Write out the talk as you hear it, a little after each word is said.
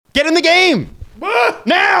Get in the game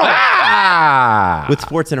now with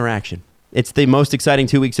Sports Interaction. It's the most exciting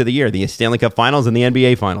 2 weeks of the year, the Stanley Cup Finals and the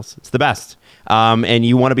NBA Finals. It's the best. And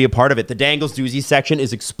you want to be a part of it. The Dangles Doozies section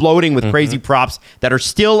is exploding with crazy props that are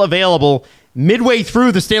still available midway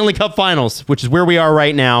through the Stanley Cup Finals, which is where we are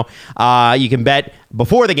right now. You can bet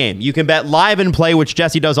before the game. You can bet live and play, which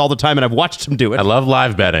Jesse does all the time, and I've watched him do it. I love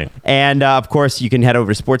live betting. And, of course, you can head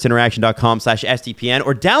over to sportsinteraction.com/SDPN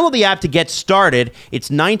or download the app to get started. It's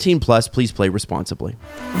 19 plus. Please play responsibly.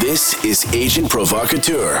 This is Agent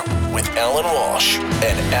Provocateur with Alan Walsh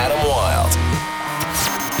and Adam Wilde.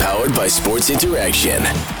 Powered by Sports Interaction.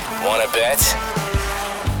 Want to bet?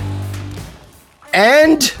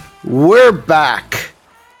 And we're back.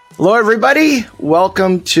 Hello, everybody.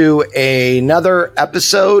 Welcome to another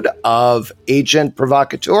episode of Agent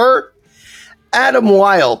Provocateur. Adam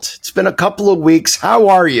Wilde, it's been a couple of weeks. How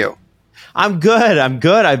are you? I'm good.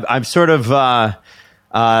 I'm sort of...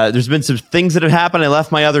 there's been some things that have happened. I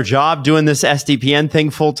left my other job doing this SDPN thing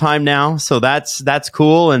full time now, so that's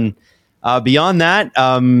cool. And beyond that,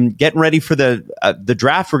 getting ready for the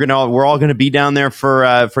draft. We're all gonna be down there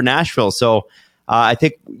for Nashville. So I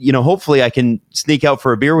think hopefully I can sneak out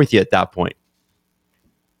for a beer with you at that point.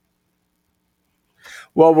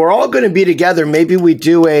 Well, we're all going to be together. Maybe we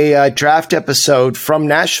do a draft episode from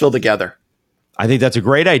Nashville together. I think that's a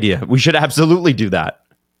great idea. We should absolutely do that.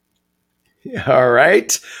 All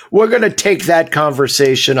right. We're going to take that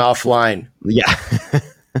conversation offline. Yeah.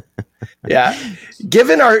 Yeah.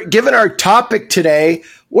 Given our topic today,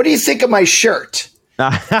 what do you think of my shirt?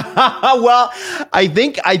 Well, I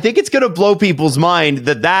think it's going to blow people's mind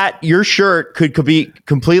that your shirt could be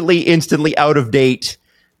completely instantly out of date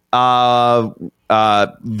very,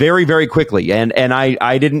 very quickly. And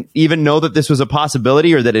I didn't even know that this was a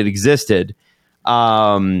possibility or that it existed.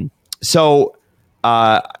 I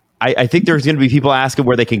think there's going to be people asking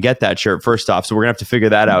where they can get that shirt first off. So we're going to have to figure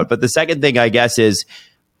that out. But the second thing, I guess, is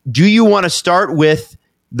do you want to start with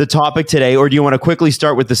the topic today, or do you want to quickly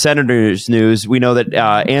start with the Senators news? We know that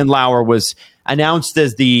Ann Lauer was announced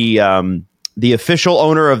as the official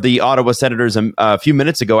owner of the Ottawa Senators a few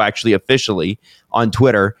minutes ago, actually officially on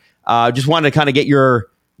Twitter. Just wanted to kind of get your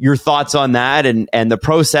thoughts on that and the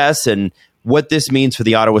process and what this means for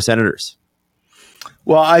the Ottawa Senators.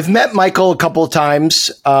 Well, I've met Michael a couple of times.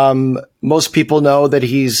 Most people know that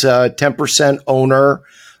he's a 10% owner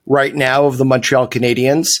right now of the Montreal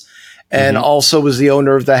Canadiens. And also was the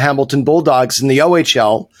owner of the Hamilton Bulldogs in the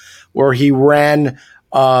OHL, where he ran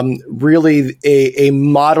really a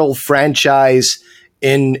model franchise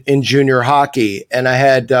in junior hockey. And I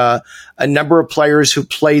had a number of players who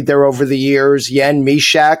played there over the years. Jan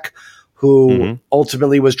Mysak, who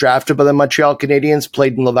ultimately was drafted by the Montreal Canadiens,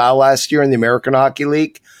 played in Laval last year in the American Hockey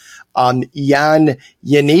League. Jan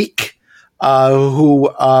Yannick, who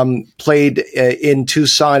played in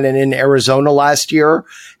Tucson and in Arizona last year,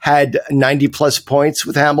 had 90-plus points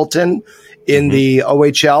with Hamilton in the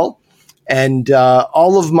OHL. And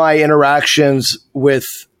all of my interactions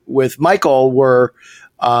with Michael were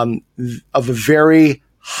of a very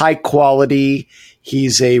high quality.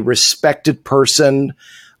 He's a respected person.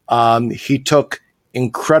 He took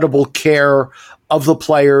incredible care of the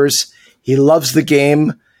players. He loves the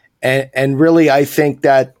game. And really, I think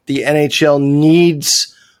that the NHL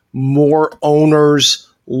needs more owners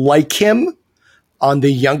like him on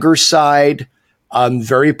the younger side,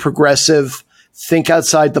 very progressive, think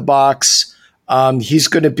outside the box. He's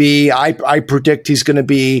going to be, I predict he's going to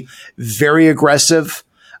be very aggressive.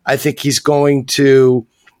 I think he's going to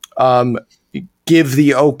give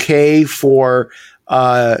the okay for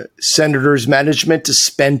Senators management to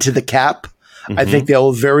spend to the cap. I think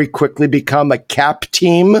they'll very quickly become a cap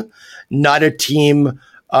team, not a team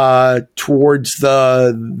towards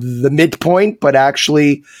the midpoint, but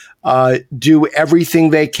actually do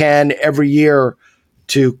everything they can every year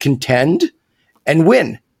to contend and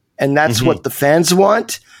win. And that's what the fans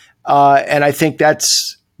want. And I think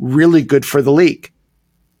that's really good for the league.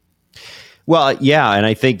 Well, yeah, and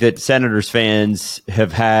I think that Senators fans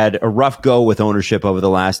have had a rough go with ownership over the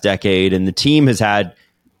last decade, and the team has had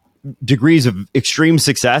degrees of extreme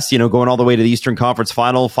success, going all the way to the Eastern Conference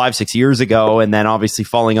Final 5-6 years ago, and then obviously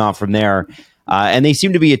falling off from there. And they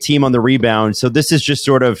seem to be a team on the rebound. So this is just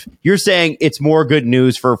sort of, you're saying it's more good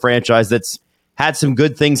news for a franchise that's had some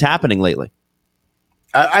good things happening lately.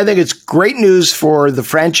 I think it's great news for the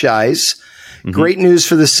franchise, great news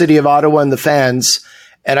for the city of Ottawa and the fans,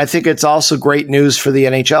 and I think it's also great news for the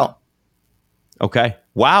NHL. Okay.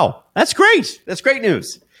 Wow. That's great. That's great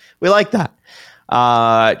news. We like that.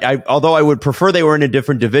 Although I would prefer they were in a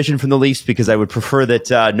different division from the Leafs, because I would prefer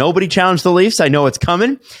that nobody challenged the Leafs. I know it's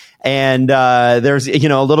coming, And there's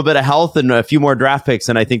a little bit of health and a few more draft picks,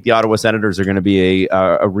 and I think the Ottawa Senators are going to be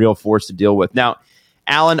a real force to deal with. Now,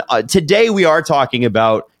 Alan, today we are talking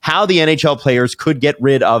about how the NHL players could get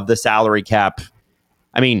rid of the salary cap.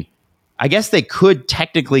 I mean, I guess they could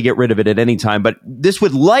technically get rid of it at any time, but this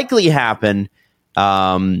would likely happen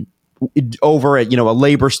over a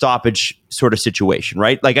labor stoppage sort of situation,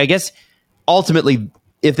 right? Like, I guess ultimately,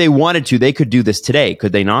 if they wanted to, they could do this today,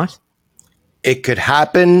 could they not? It could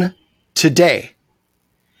happen today.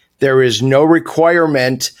 There is no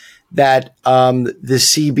requirement that the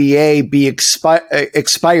CBA be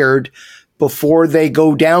expired before they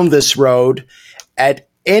go down this road. At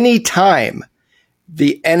any time,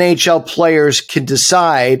 the NHL players can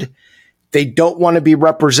decide they don't want to be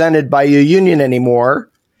represented by a union anymore,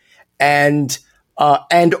 and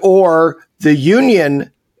or the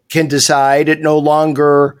union can decide it no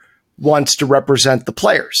longer wants to represent the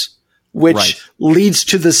players, which leads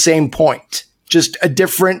to the same point, just a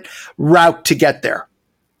different route to get there.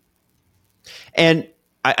 And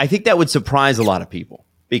I think that would surprise a lot of people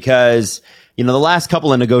because, the last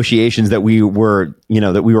couple of negotiations that we were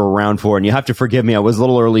around for, and you have to forgive me, I was a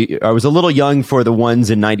little young for the ones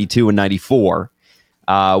in 92 and 94.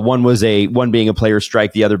 One being a player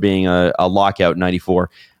strike, the other being a lockout in 94.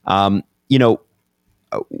 I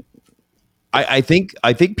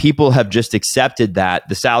think people have just accepted that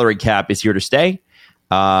the salary cap is here to stay.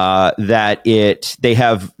 That they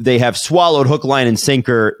have swallowed hook, line, and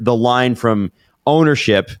sinker the line from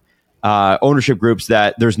ownership groups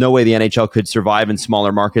that there's no way the NHL could survive in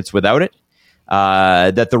smaller markets without it.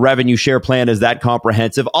 That the revenue share plan is that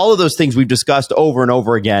comprehensive. All of those things we've discussed over and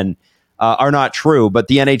over again are not true, but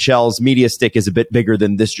the NHL's media stick is a bit bigger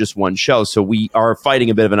than this just one show. So we are fighting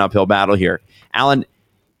a bit of an uphill battle here. Alan,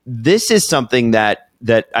 this is something that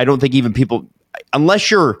I don't think even people, unless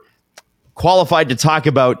you're qualified to talk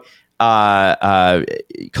about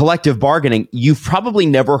collective bargaining, you've probably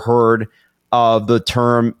never heard of the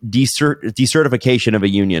term decertification of a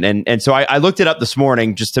union. And so I looked it up this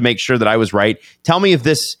morning just to make sure that I was right. Tell me if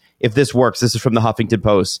this works. This is from the Huffington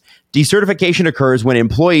Post. Decertification occurs when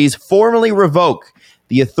employees formally revoke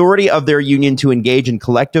the authority of their union to engage in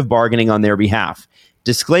collective bargaining on their behalf.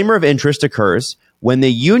 Disclaimer of interest occurs when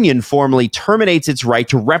the union formally terminates its right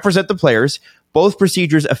to represent the players. Both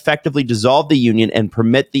procedures effectively dissolve the union and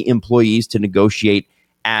permit the employees to negotiate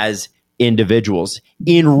as individuals.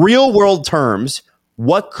 In real world terms,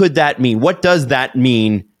 what could that mean? What does that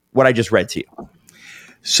mean, what I just read to you?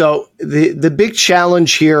 So the big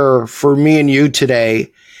challenge here for me and you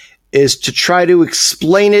today is to try to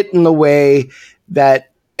explain it in the way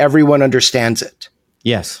that everyone understands it.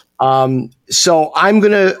 Yes. So I'm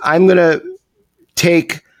gonna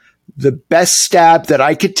take the best stab that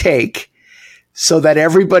I could take so that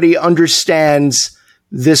everybody understands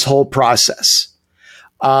this whole process.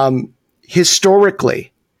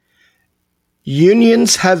 Historically,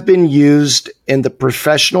 unions have been used in the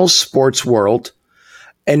professional sports world,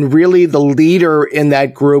 and really the leader in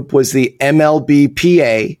that group was the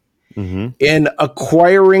MLBPA in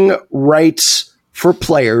acquiring rights for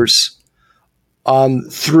players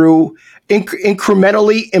through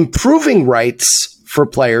incrementally improving rights for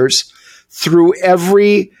players through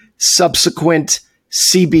every subsequent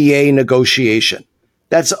CBA negotiation.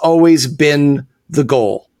 That's always been the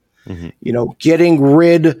goal. Getting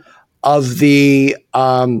rid of the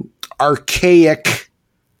archaic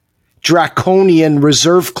draconian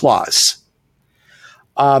reserve clause,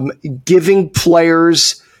 giving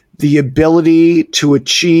players the ability to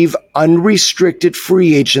achieve unrestricted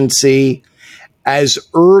free agency as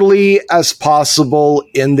early as possible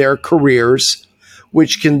in their careers,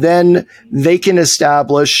 which they can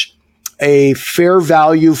establish a fair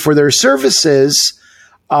value for their services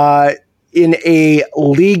in a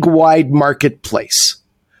league-wide marketplace,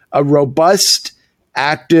 a robust,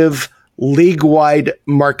 active, league-wide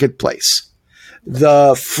marketplace.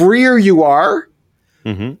 The freer you are,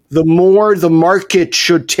 the more the market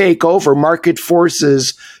should take over, market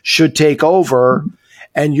forces should take over,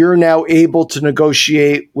 and you're now able to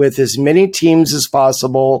negotiate with as many teams as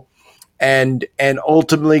possible and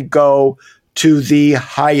ultimately go to the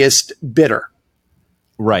highest bidder.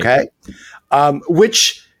 Right. Okay.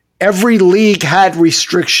 Which every league had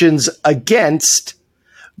restrictions against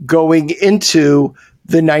going into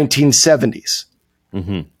the 1970s.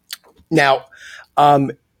 Now,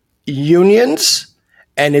 unions,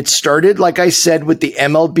 and it started, like I said, with the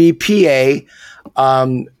MLBPA,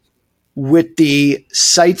 with the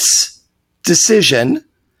Seitz decision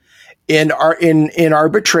in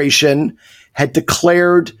arbitration, had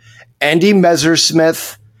declared Andy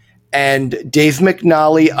Messersmith and Dave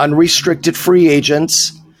McNally unrestricted free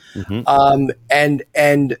agents.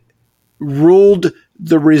 and ruled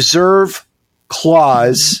the reserve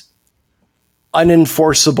clause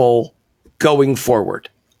unenforceable going forward.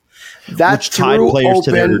 That Which tied players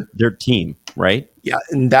to their team, right? Yeah,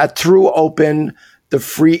 and that threw open the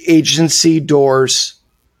free agency doors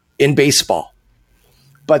in baseball.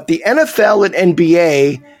 But the NFL and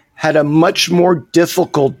NBA had a much more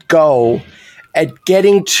difficult go at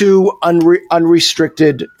getting to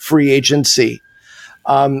unrestricted free agency.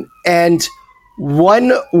 And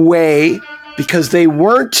one way, because they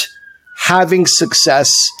weren't having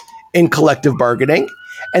success in collective bargaining,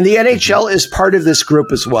 and the NHL is part of this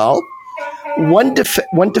group as well. One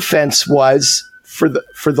defense was for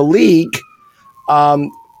the league,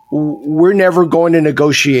 we're never going to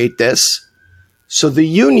negotiate this. So the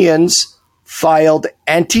unions filed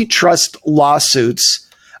antitrust lawsuits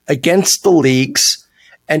against the leagues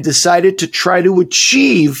and decided to try to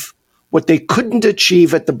achieve what they couldn't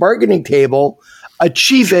achieve at the bargaining table,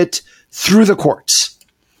 achieve it through the courts.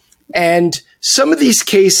 And some of these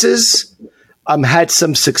cases had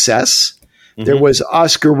some success. There was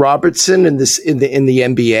Oscar Robertson in the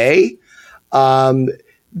NBA.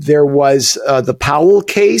 There was the Powell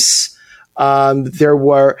case. There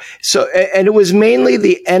were and it was mainly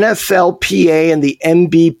the NFLPA and the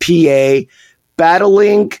NBPA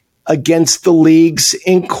battling against the leagues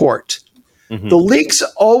in court. The leagues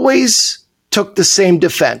always took the same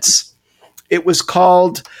defense. It was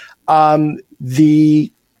called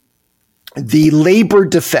the labor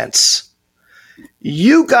defense.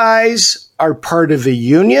 You guys are part of a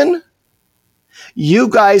union. You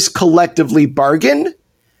guys collectively bargain.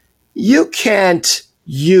 You can't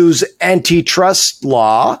use antitrust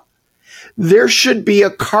law. There should be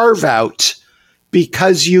a carve out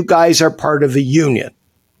because you guys are part of a union.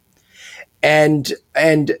 And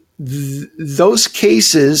those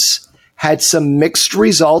cases had some mixed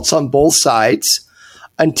results on both sides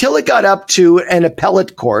until it got up to an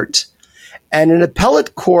appellate court. And an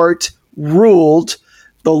appellate court ruled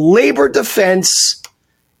the labor defense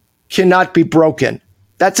cannot be broken.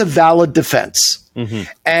 That's a valid defense.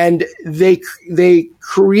 And they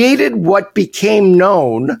created what became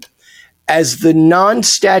known as the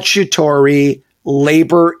non-statutory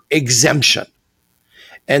labor exemption.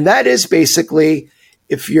 And that is basically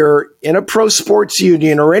if you're in a pro sports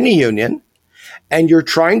union or any union and you're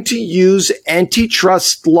trying to use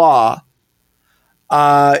antitrust law,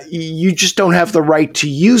 you just don't have the right to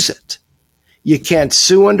use it. You can't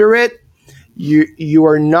sue under it. You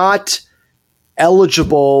are not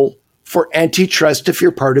eligible for antitrust if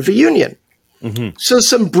you're part of a union. So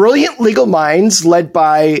some brilliant legal minds led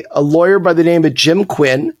by a lawyer by the name of Jim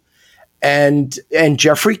Quinn and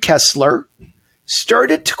Jeffrey Kessler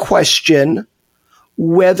started to question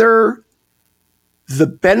whether the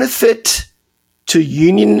benefit to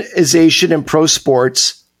unionization in pro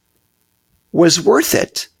sports was worth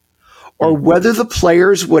it, or whether the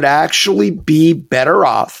players would actually be better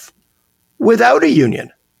off without a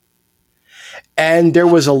union. And there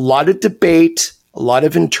was a lot of debate, a lot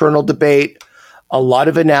of internal debate, a lot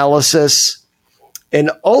of analysis.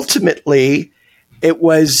 And ultimately, it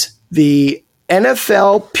was the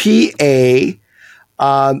NFLPA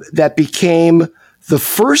that became the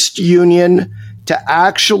first union to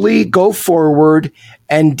actually go forward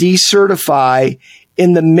and decertify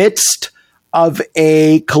in the midst of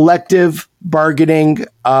a collective bargaining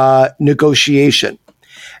negotiation.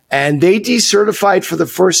 And they decertified for the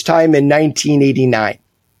first time in 1989.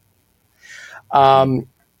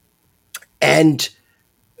 And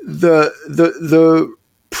the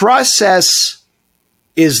process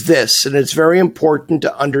is this, and it's very important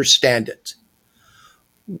to understand it.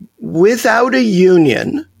 Without a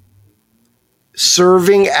union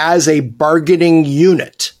serving as a bargaining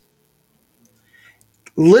unit,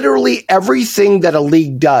 literally everything that a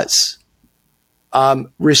league does,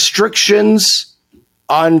 restrictions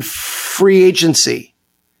on free agency,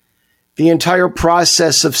 the entire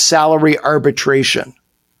process of salary arbitration,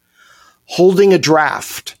 holding a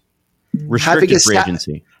draft, restricted free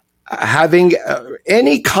agency, having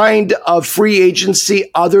any kind of free agency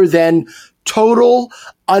other than total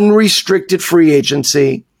unrestricted free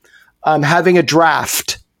agency, having a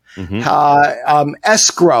draft,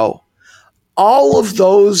 escrow, all of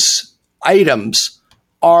those items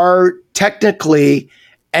are technically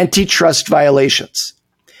antitrust violations.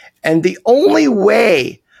 And the only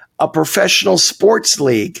way a professional sports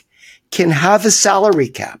league can have a salary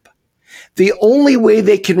cap, the only way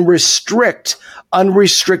they can restrict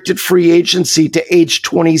unrestricted free agency to age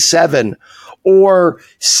 27 or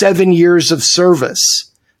 7 years of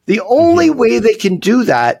service, the only way they can do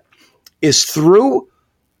that is through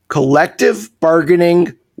collective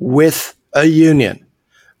bargaining with a union.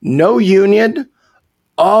 No union,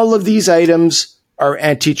 all of these items are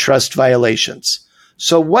antitrust violations.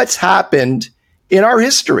 So what's happened in our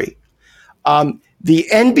history? The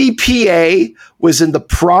NBPA was in the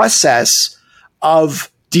process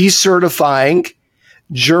of decertifying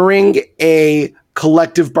during a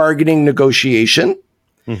collective bargaining negotiation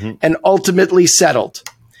and ultimately settled.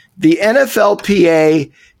 The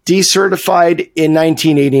NFLPA decertified in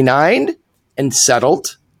 1989 and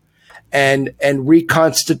settled and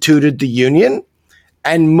reconstituted the union.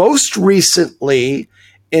 And most recently,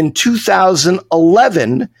 in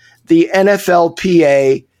 2011, the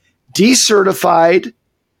NFLPA decertified.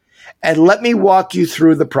 And let me walk you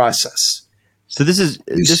through the process. So this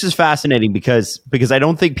is fascinating because I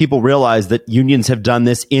don't think people realize that unions have done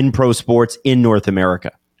this in pro sports in North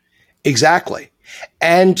America. Exactly.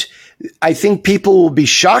 And I think people will be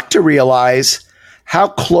shocked to realize how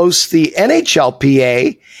close the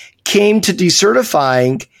NHLPA came to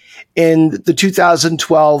decertifying in the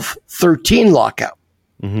 2012-13 lockout.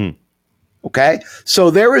 Okay. So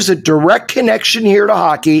there is a direct connection here to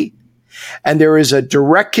hockey, and there is a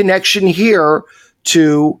direct connection here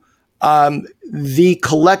to the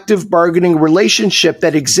collective bargaining relationship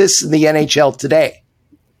that exists in the NHL today.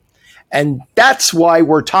 And that's why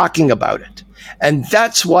we're talking about it. And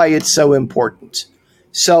that's why it's so important.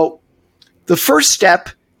 So the first step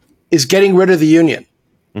is getting rid of the union.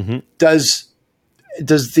 Does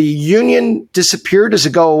the union disappear? Does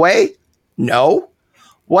it go away? No.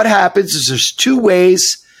 What happens is there's two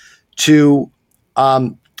ways to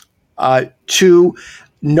no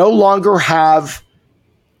longer have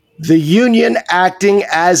the union acting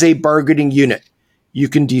as a bargaining unit. You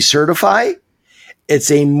can decertify.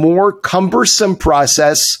 It's a more cumbersome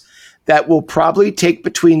process that will probably take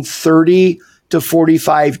between 30 to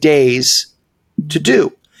 45 days to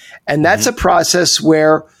do. And that's a process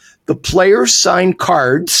where the players sign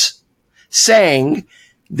cards saying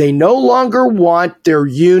they no longer want their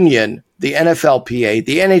union, the NFLPA,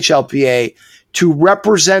 the NHLPA, to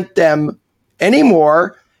represent them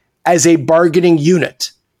anymore as a bargaining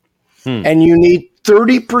unit. And you need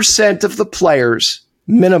 30% of the players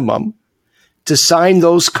minimum to sign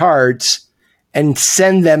those cards and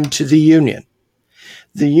send them to the union.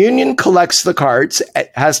 The union collects the cards.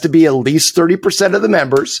 It has to be at least 30% of the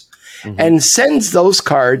members and sends those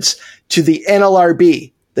cards to the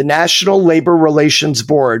NLRB, the National Labor Relations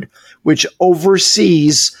Board, which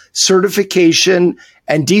oversees certification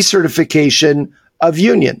and decertification of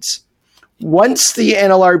unions. Once the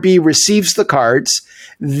NLRB receives the cards,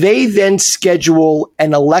 they then schedule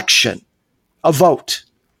an election, a vote.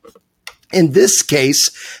 In this case,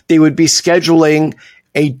 they would be scheduling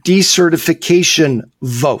a decertification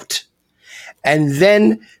vote. And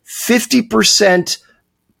then 50%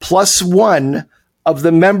 plus one of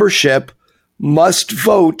the membership must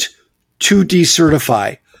vote to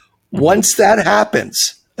decertify. Once that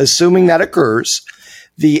happens, assuming that occurs,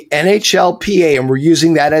 the NHLPA, and we're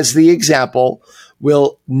using that as the example,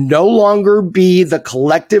 will no longer be the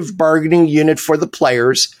collective bargaining unit for the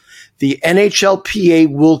players. The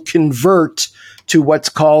NHLPA will convert to what's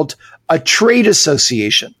called a trade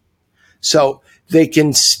association. So they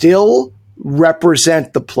can still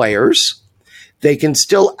represent the players. They can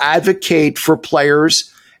still advocate for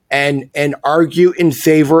players and argue in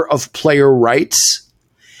favor of player rights.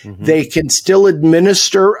 They can still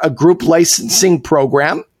administer a group licensing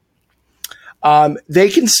program. They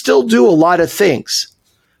can still do a lot of things,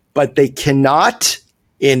 but they cannot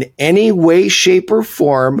in any way, shape, or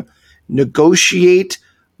form negotiate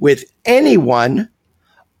with anyone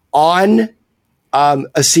on a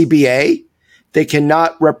CBA. They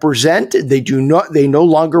cannot represent. They no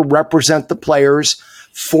longer represent the players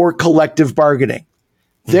for collective bargaining.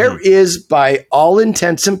 There is, by all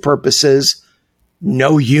intents and purposes,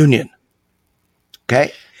 no union.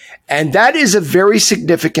 Okay. And that is a very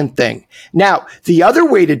significant thing. Now, the other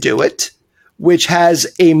way to do it, which has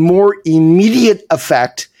a more immediate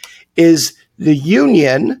effect, is the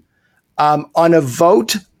union, on a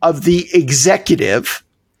vote of the executive,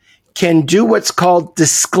 can do what's called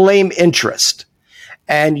disclaim interest.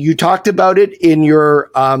 And you talked about it in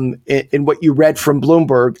your in what you read from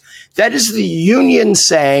Bloomberg. That is the union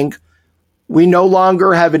saying, we no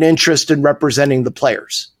longer have an interest in representing the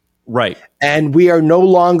players. Right. And we are no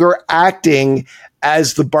longer acting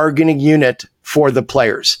as the bargaining unit for the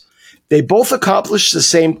players. They both accomplish the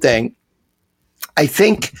same thing. I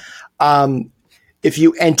think if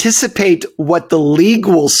you anticipate what the league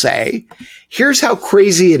will say, here's how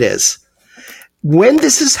crazy it is. When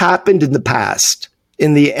this has happened in the past,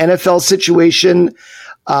 in the NFL situation,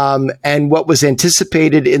 and what was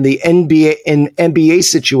anticipated in the NBA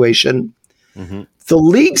situation, the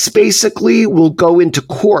leagues basically will go into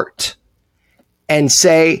court and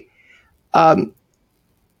say,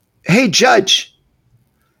 hey, judge,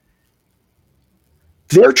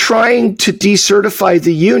 they're trying to decertify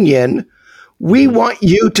the union. We want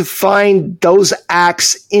you to find those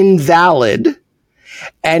acts invalid,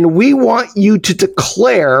 and we want you to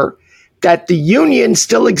declare that the union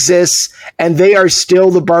still exists and they are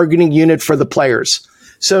still the bargaining unit for the players.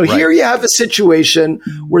 So here you have a situation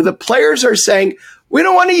where the players are saying, we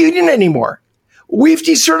don't want a union anymore. We've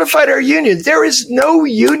decertified our union. There is no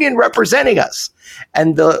union representing us.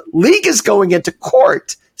 And the league is going into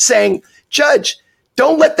court saying, judge,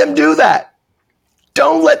 don't let them do that.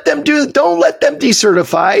 Don't let them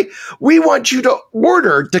decertify. We want you to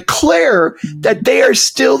declare that they are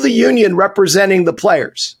still the union representing the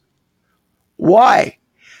players. Why?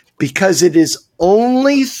 Because it is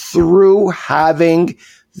only through having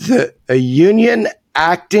a union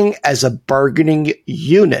acting as a bargaining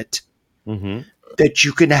unit that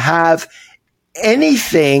you can have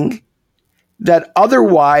anything that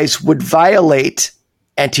otherwise would violate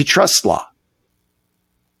antitrust law.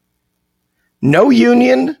 No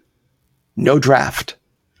union, no draft.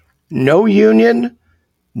 No union,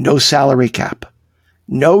 no salary cap.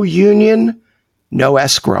 No union, no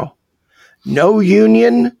escrow. No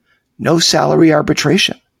union, no salary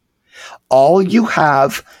arbitration. All you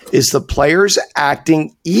have is the players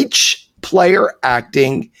acting, each player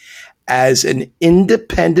acting as an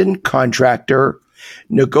independent contractor,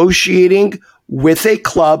 negotiating with a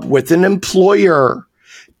club, with an employer,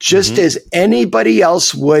 just as anybody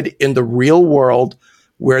else would in the real world,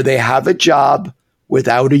 where they have a job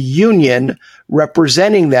without a union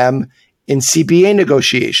representing them in CBA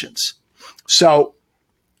negotiations. So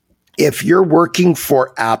if you're working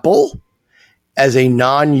for Apple as a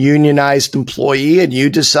non-unionized employee and you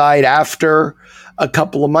decide after a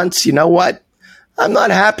couple of months, you know what? I'm not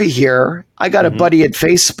happy here. I got a buddy at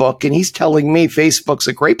Facebook and he's telling me Facebook's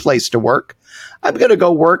a great place to work. I'm going to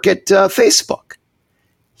go work at Facebook.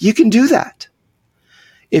 You can do that.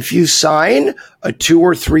 If you sign a 2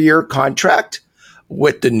 or 3 year contract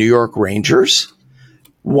with the New York Rangers,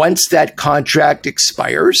 once that contract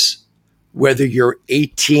expires, whether you're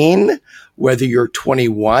 18, whether you're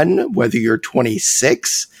 21, whether you're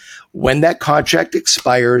 26, when that contract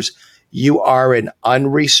expires, you are an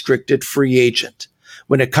unrestricted free agent.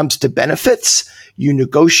 When it comes to benefits, you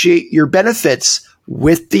negotiate your benefits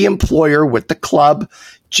with the employer, with the club,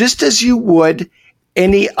 just as you would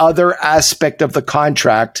any other aspect of the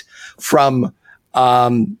contract, from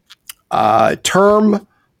term,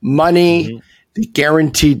 money, the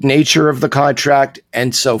guaranteed nature of the contract,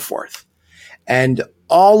 and so forth. And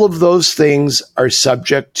all of those things are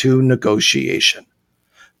subject to negotiation.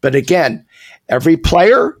 But again, every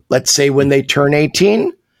player, let's say when they turn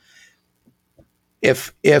 18,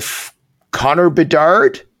 if Connor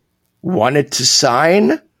Bedard wanted to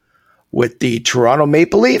sign with the Toronto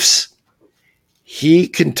Maple Leafs, he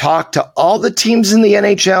can talk to all the teams in the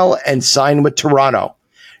NHL and sign with Toronto.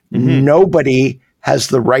 Nobody has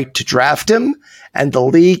the right to draft him, and the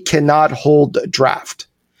league cannot hold a draft.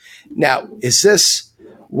 Now, is this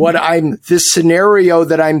this scenario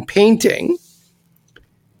that I'm painting,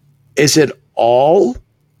 is it all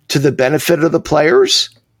to the benefit of the players?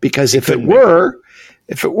 Because if it were,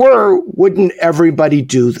 wouldn't everybody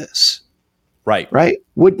do this? Right?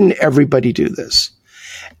 Wouldn't everybody do this?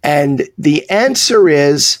 And the answer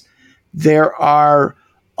is there are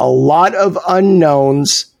a lot of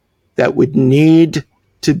unknowns that would need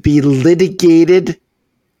to be litigated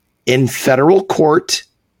in federal court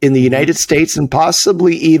in the United States and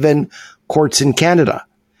possibly even courts in Canada.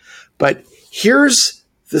 But here's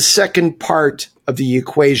the second part of the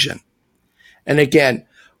equation. And again,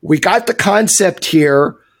 we got the concept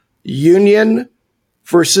here, union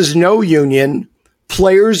versus no union,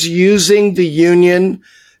 players using the union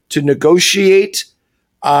to negotiate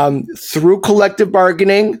through collective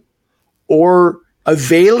bargaining or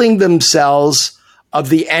availing themselves of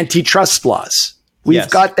the antitrust laws. We've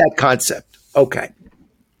got that concept. Okay.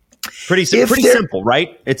 Pretty simple,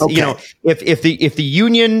 right? It's okay. If the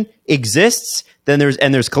union exists, then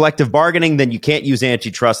there's collective bargaining, then you can't use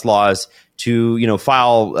antitrust laws to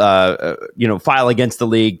file against the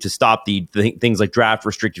league to stop the things like draft,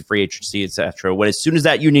 restricted free agency, etc. When as soon as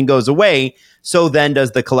that union goes away, so then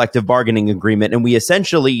does the collective bargaining agreement, and we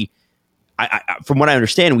essentially, from what I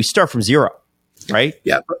understand, we start from zero, right?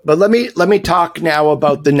 Yeah, but let me talk now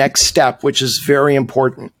about the next step, which is very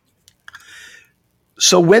important.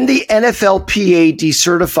 So when the NFLPA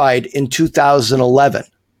decertified in 2011,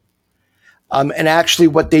 And actually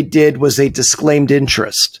what they did was they disclaimed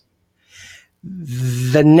interest.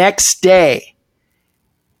 The next day,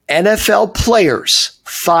 NFL players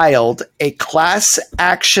filed a class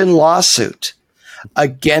action lawsuit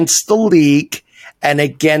against the league and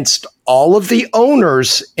against all of the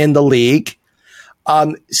owners in the league,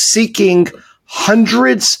 seeking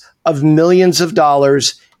hundreds of millions of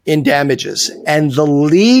dollars in damages. And the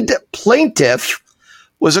lead plaintiff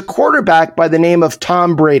was a quarterback by the name of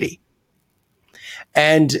Tom Brady.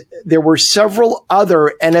 And there were several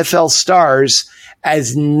other NFL stars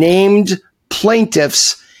as named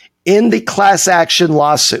plaintiffs in the class action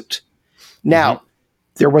lawsuit. Now,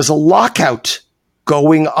 there was a lockout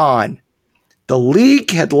going on. The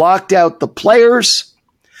league had locked out the players.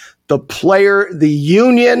 The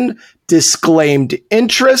union disclaimed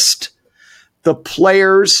interest. The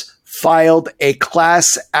players filed a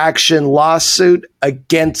class action lawsuit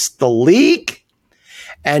against the league.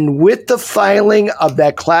 And with the filing of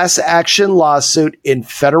that class action lawsuit in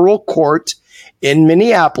federal court in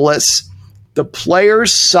Minneapolis, the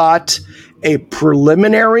players sought a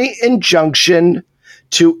preliminary injunction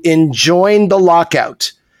to enjoin the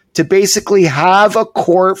lockout, to basically have a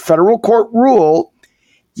federal court rule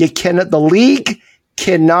the league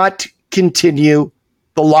cannot continue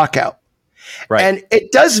the lockout. Right. And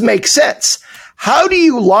it does make sense. How do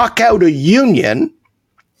you lock out a union?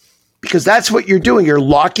 Because that's what you're doing. You're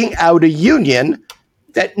locking out a union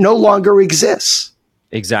that no longer exists.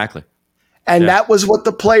 Exactly. And that was what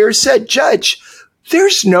the players said. Judge,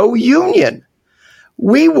 there's no union.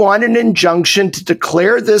 We want an injunction to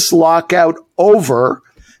declare this lockout over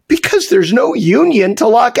because there's no union to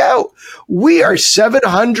lock out. We are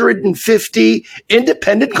 750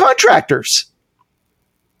 independent contractors.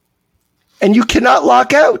 And you cannot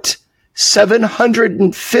lock out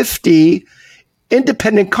 750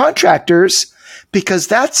 independent contractors because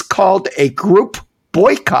that's called a group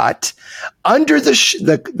boycott under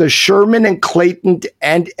the Sherman and Clayton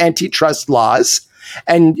and antitrust laws.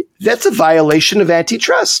 And that's a violation of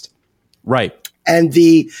antitrust. Right. And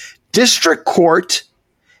the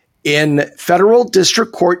federal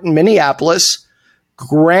district court in Minneapolis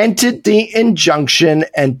granted the injunction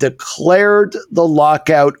and declared the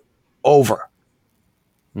lockout over.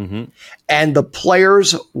 Mm-hmm. And the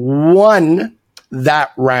players won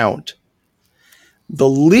that round. The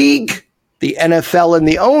league, the NFL, and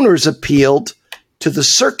the owners appealed to the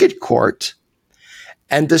circuit court,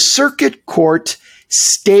 and the circuit court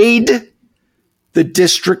stayed the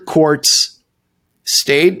district court's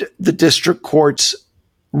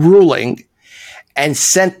ruling and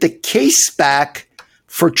sent the case back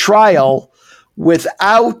for trial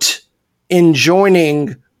without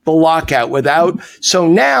enjoining the lockout. So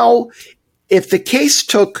now, if the case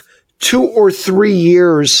took 2 or 3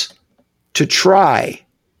 years to try,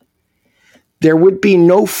 there would be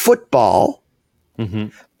no football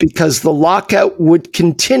because the lockout would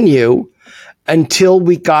continue until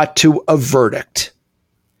we got to a verdict.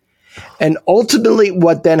 And ultimately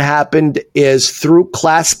what then happened is through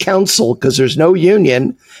class counsel, because there's no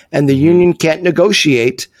union and the union can't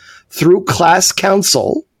negotiate, through class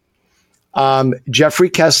counsel, Jeffrey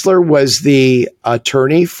Kessler was the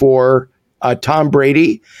attorney for Tom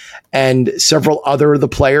Brady and several other of the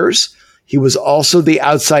players. He was also the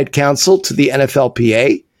outside counsel to the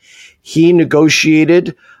NFLPA. He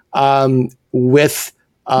negotiated with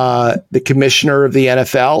the commissioner of the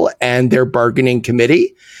NFL and their bargaining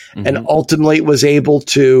committee, and ultimately was able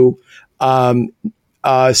to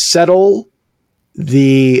settle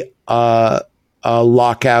the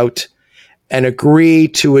lockout and agree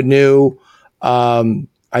to a new,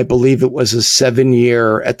 I believe it was a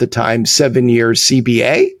 7-year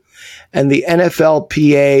CBA. And the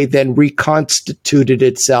NFLPA then reconstituted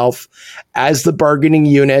itself as the bargaining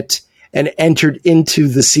unit and entered into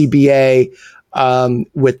the CBA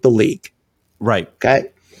with the league. Right.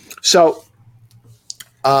 Okay. So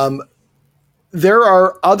there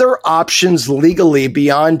are other options legally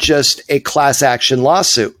beyond just a class action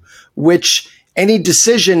lawsuit, which any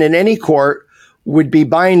decision in any court would be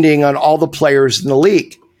binding on all the players in the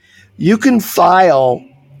league. You can file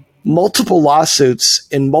multiple lawsuits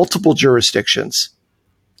in multiple jurisdictions,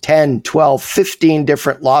 10, 12, 15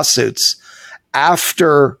 different lawsuits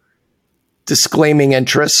after disclaiming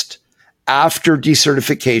interest, after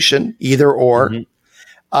decertification, either or.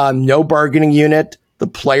 No bargaining unit. The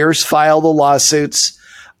players file the lawsuits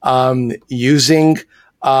using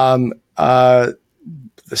the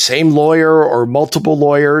same lawyer or multiple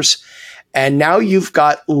lawyers. And now you've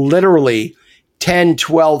got literally 10,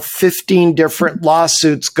 12, 15 different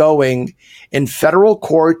lawsuits going in federal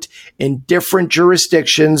court in different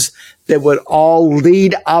jurisdictions that would all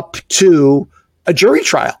lead up to a jury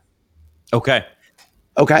trial. Okay.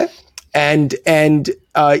 Okay. And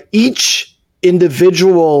each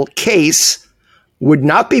individual case would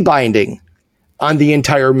not be binding on the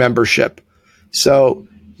entire membership. So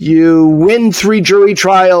you win 3 jury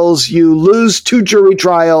trials, you lose 2 jury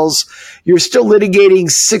trials, you're still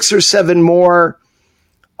litigating 6 or 7 more.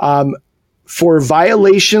 For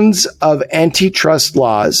violations of antitrust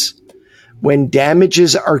laws, when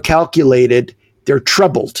damages are calculated, they're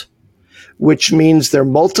trebled, which means they're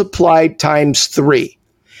multiplied times 3.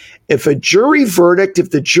 If the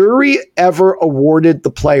jury ever awarded the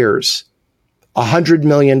players $100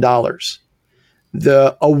 million,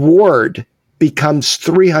 the award becomes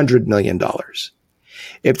 $300 million.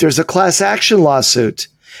 If there's a class action lawsuit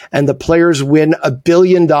and the players win $1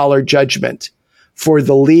 billion judgment for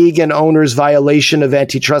the league and owners' violation of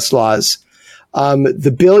antitrust laws,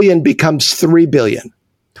 the billion becomes $3 billion.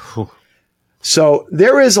 So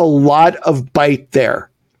there is a lot of bite there.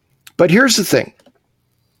 But here's the thing.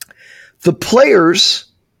 The players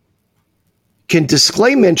can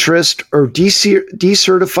disclaim interest or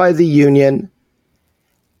decertify the union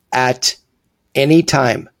at any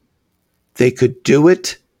time. They could do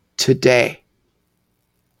it today.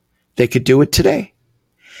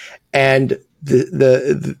 And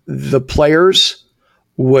the players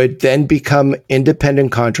would then become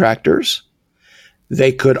independent contractors.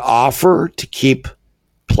 They could offer to keep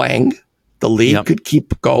playing. The league could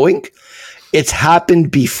keep going. It's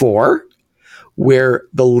happened before where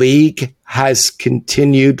the league has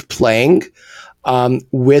continued playing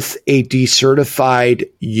with a decertified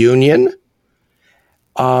union.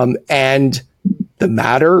 And the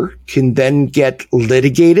matter can then get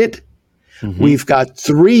litigated. Mm-hmm. We've got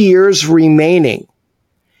 3 years remaining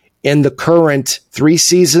in the current 3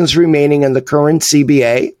 seasons remaining in the current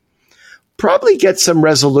CBA. Probably get some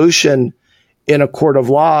resolution in a court of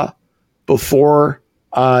law before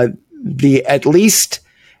at least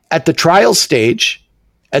at the trial stage,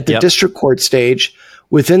 at the district court stage,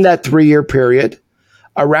 within that 3-year period,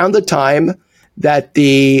 around the time that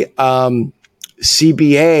the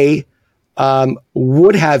CBA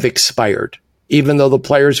would have expired, even though the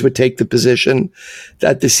players would take the position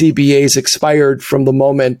that the CBA's expired from the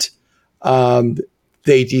moment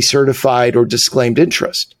they decertified or disclaimed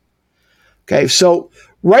interest. Okay, so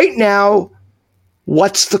right now,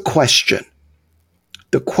 what's the question?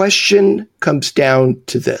 The question comes down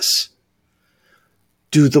to this.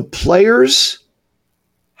 Do the players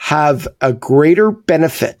have a greater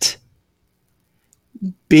benefit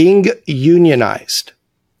being unionized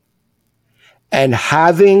and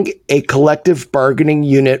having a collective bargaining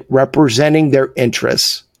unit representing their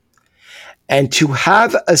interests and to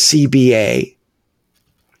have a CBA,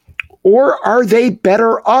 or are they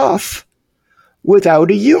better off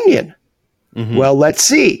without a union? Mm-hmm. Well, let's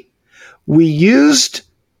see. We used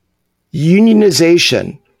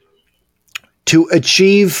unionization to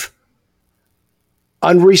achieve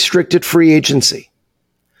unrestricted free agency.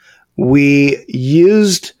 We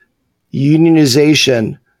used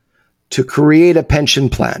unionization to create a pension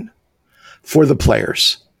plan for the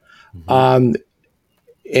players. Mm-hmm.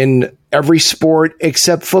 In every sport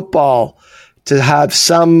except football, to have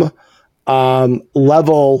some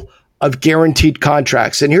level of guaranteed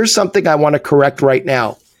contracts. And here's something I want to correct right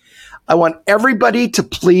now. I want everybody to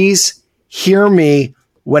please hear me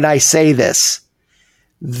when I say this.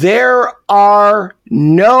 There are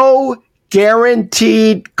no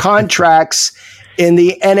guaranteed contracts in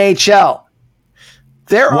the NHL.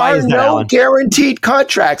 There are no guaranteed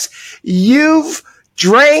contracts. You've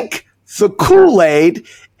drank the Kool-Aid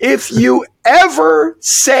if you ever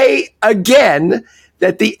say again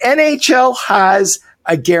that the NHL has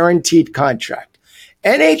a guaranteed contract.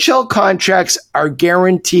 NHL contracts are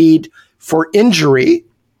guaranteed for injury,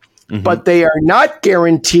 but they are not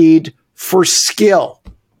guaranteed for skill.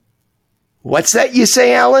 What's that you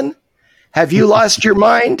say, Alan? Have you lost your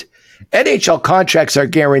mind? NHL contracts are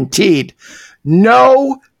guaranteed.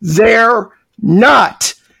 No, they're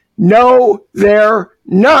not. No, they're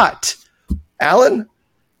not. Alan,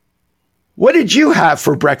 what did you have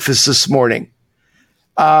for breakfast this morning?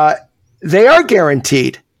 They are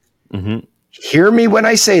guaranteed. Mm-hmm. Hear me when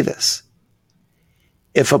I say this.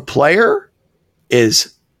 If a player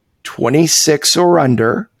is 26 or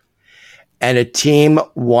under and a team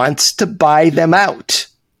wants to buy them out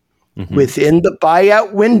within the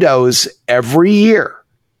buyout windows every year,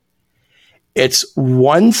 it's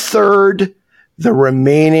 1/3 the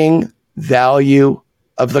remaining value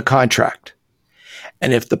of the contract.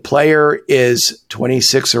 And if the player is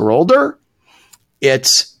 26 or older,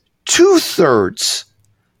 it's 2/3,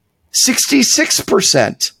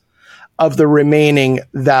 66% of the remaining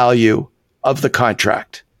value of the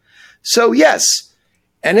contract. So yes,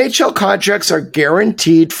 NHL contracts are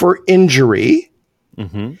guaranteed for injury.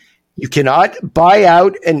 Mm-hmm. You cannot buy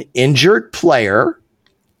out an injured player,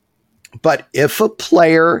 but if a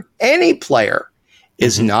player, any player,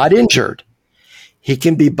 is not injured, he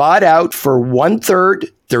can be bought out for 1/3,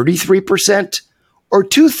 33%, or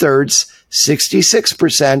 2/3,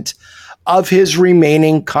 66% of his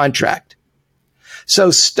remaining contract.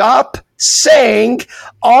 So stop saying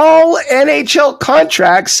all NHL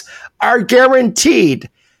contracts are guaranteed.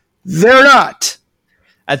 They're not.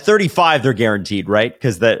 At 35, they're guaranteed, right?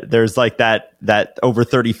 Because there's like that over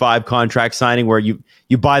 35 contract signing where you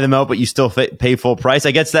buy them out, but you still pay full price.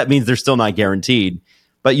 I guess that means they're still not guaranteed,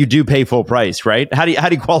 but you do pay full price, right? How do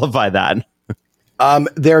you qualify that?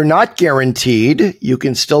 They're not guaranteed. You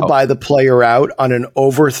can still buy the player out on an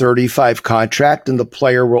over 35 contract, and the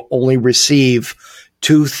player will only receive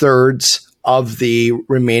 2/3 of the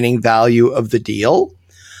remaining value of the deal.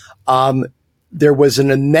 There was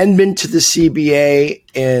an amendment to the CBA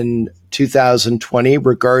in 2020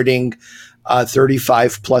 regarding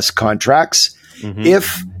 35 plus contracts. Mm-hmm.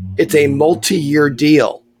 If it's a multi-year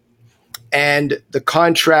deal and the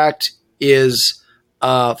contract is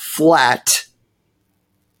flat,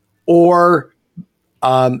 or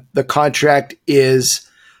the contract is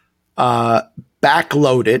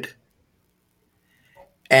backloaded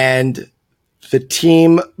and the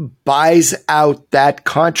team buys out that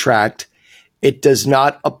contract, it does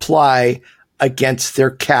not apply against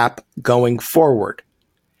their cap going forward.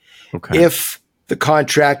 Okay. If the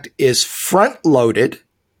contract is front loaded,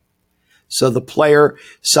 so the player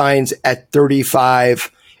signs at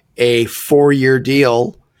 35 a 4-year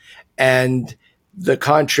deal, and the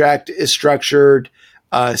contract is structured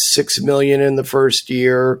 $6 million in the first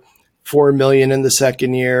year, $4 million in the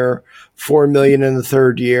second year, $4 million in the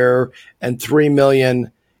third year, and $3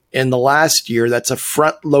 million in the last year. That's a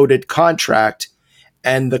front-loaded contract,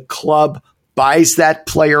 and the club buys that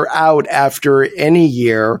player out after any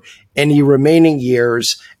year, any remaining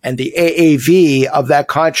years, and the AAV of that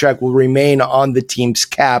contract will remain on the team's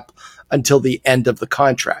cap until the end of the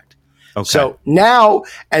contract. Okay. So now,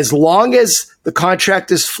 as long as the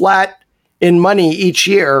contract is flat in money each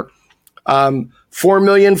year, $4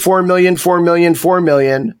 million, $4 million, $4 million, $4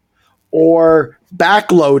 million, or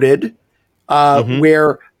backloaded,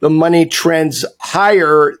 where the money trends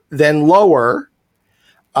higher than lower,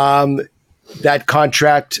 that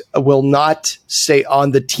contract will not stay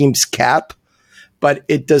on the team's cap, but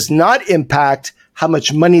it does not impact how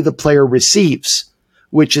much money the player receives,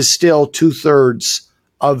 which is still 2/3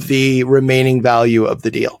 of the remaining value of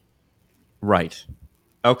the deal. Right.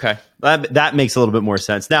 Okay. That makes a little bit more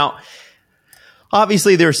sense. Now,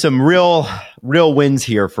 obviously, there's some real wins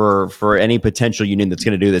here for any potential union that's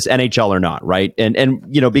going to do this, NHL or not, right?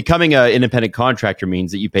 And becoming an independent contractor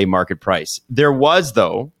means that you pay market price. There was,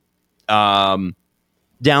 though, downsides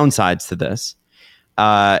to this.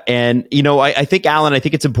 I think, Alan, I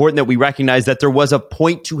think it's important that we recognize that there was a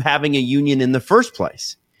point to having a union in the first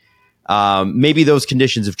place. Maybe those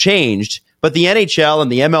conditions have changed, but the NHL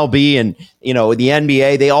and the MLB and, the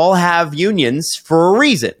NBA, they all have unions for a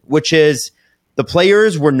reason, which is the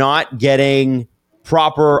players were not getting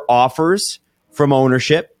proper offers from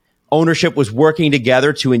ownership. Ownership was working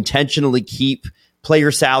together to intentionally keep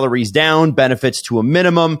player salaries down, benefits to a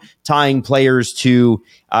minimum, tying players to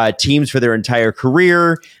teams for their entire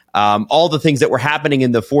career, all the things that were happening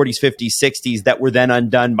in the 40s, 50s, 60s that were then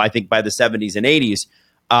undone, by the 70s and 80s.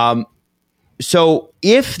 So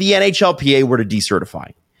if the NHLPA were to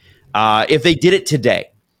decertify, if they did it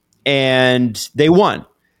today and they won,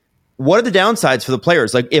 what are the downsides for the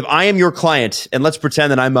players? Like, if I am your client, and let's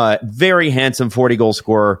pretend that I'm a very handsome 40-goal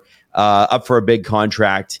scorer up for a big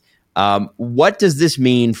contract, what does this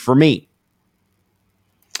mean for me?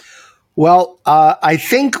 Well, I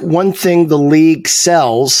think one thing the league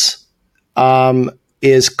sells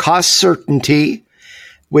is cost certainty,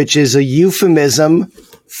 which is a euphemism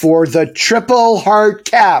for the triple hard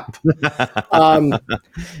cap,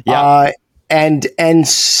 and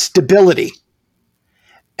stability.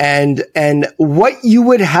 And what you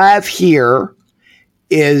would have here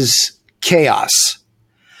is chaos.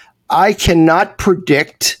 I cannot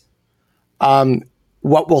predict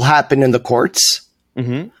what will happen in the courts.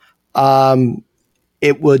 Mm-hmm.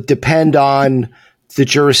 It would depend on the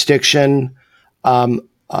jurisdiction,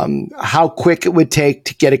 how quick it would take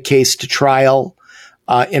to get a case to trial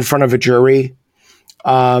in front of a jury,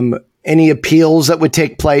 any appeals that would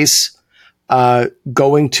take place,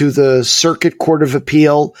 going to the Circuit Court of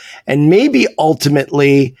Appeal, and maybe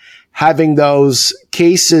ultimately having those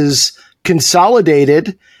cases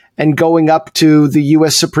consolidated and going up to the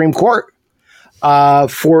U.S. Supreme Court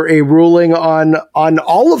for a ruling on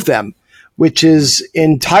all of them, which is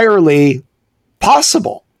entirely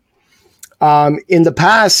possible. In the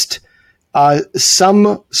past,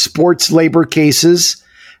 some sports labor cases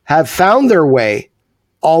have found their way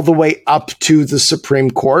all the way up to the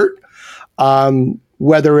Supreme Court,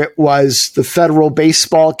 whether it was the federal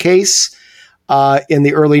baseball case in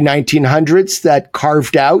the early 1900s that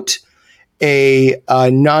carved out a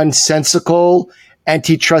nonsensical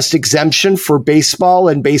antitrust exemption for baseball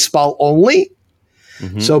and baseball only.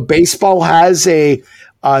 So baseball has a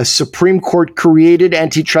Supreme Court created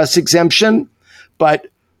antitrust exemption, but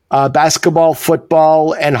basketball,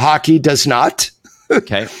 football, and hockey does not.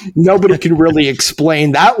 Okay. Nobody can really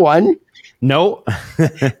explain that one. No.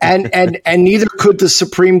 and neither could the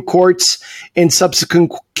Supreme Courts in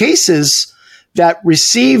subsequent cases that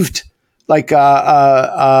received, like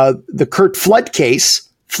the Kurt Flood case.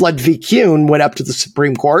 Flood v. Kuhn went up to the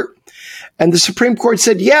Supreme Court, and the Supreme Court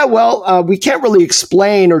said, yeah, well, we can't really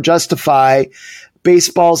explain or justify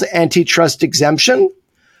baseball's antitrust exemption,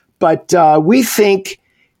 but we think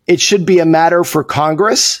it should be a matter for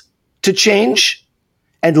Congress to change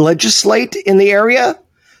and legislate in the area.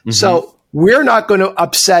 So we're not going to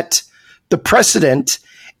upset the precedent,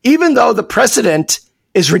 even though the precedent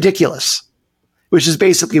is ridiculous, which is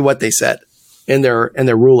basically what they said in their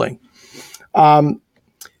ruling.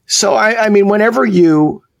 So I mean, whenever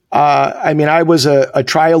you, I was a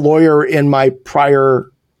trial lawyer in my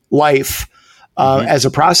prior life as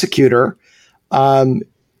a prosecutor.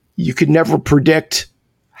 You could never predict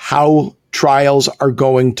how trials are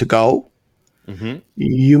going to go.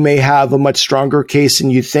 You may have a much stronger case than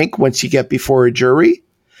you think once you get before a jury.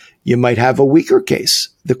 You might have a weaker case.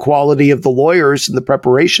 The quality of the lawyers and the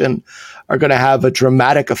preparation are going to have a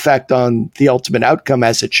dramatic effect on the ultimate outcome,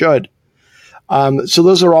 as it should. So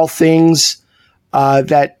those are all things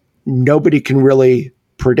that nobody can really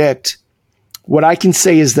predict. What I can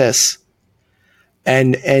say is this,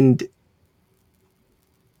 and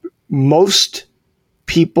most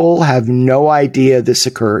people have no idea this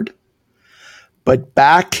occurred, but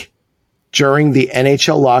back during the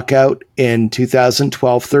NHL lockout in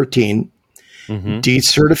 2012-13,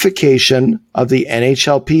 decertification of the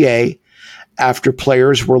NHLPA after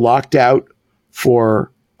players were locked out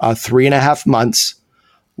for 3.5 months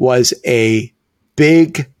was a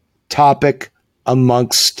big topic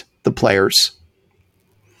amongst the players.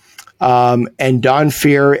 And Don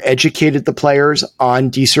Fehr educated the players on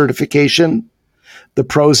decertification, the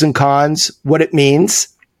pros and cons, what it means.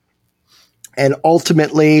 And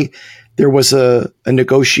ultimately, there was a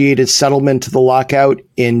negotiated settlement to the lockout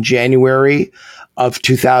in January of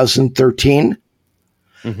 2013.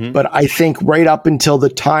 But I think right up until the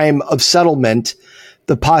time of settlement,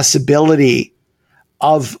 the possibility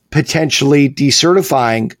of potentially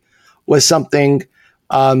decertifying was something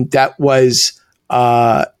that was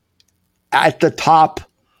at the top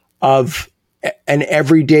of an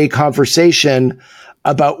everyday conversation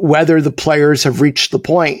about whether the players have reached the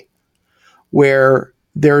point where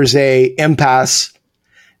there's a impasse.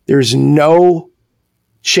 There's no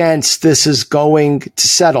chance this is going to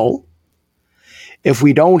settle. If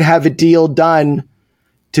we don't have a deal done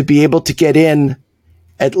to be able to get in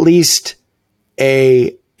at least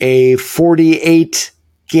a 48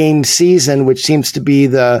 game season, which seems to be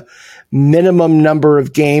the minimum number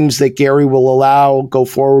of games that Gary will allow go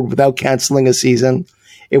forward without canceling a season.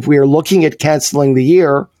 If we are looking at canceling the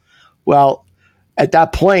year, well, at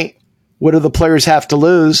that point, what do the players have to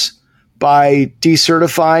lose by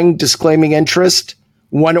decertifying, disclaiming interest,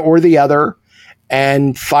 one or the other,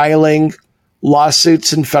 and filing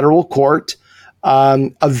lawsuits in federal court,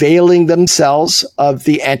 availing themselves of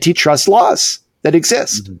the antitrust laws that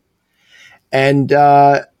exist? And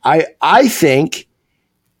I think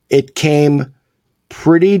it came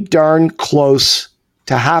pretty darn close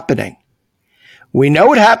to happening. We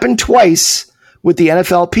know it happened twice with the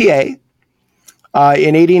NFLPA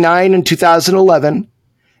in 89 and 2011.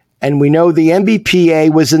 And we know the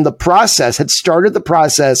NBPA was in the process, had started the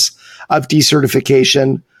process of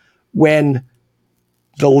decertification when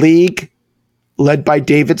the league, led by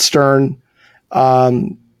David Stern,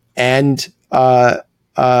 and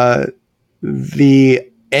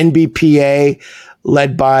the NBPA,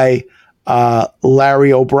 led by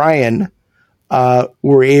Larry O'Brien,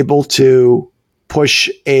 were able to push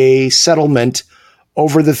a settlement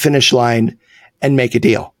over the finish line and make a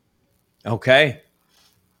deal. Okay.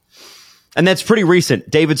 And that's pretty recent.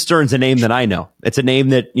 David Stern's a name that I know. It's a name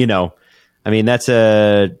that, I mean, that's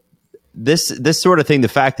this sort of thing. The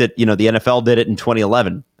fact that, the NFL did it in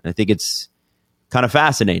 2011, I think it's kind of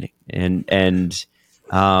fascinating. And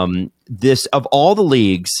This of all the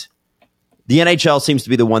leagues, the NHL seems to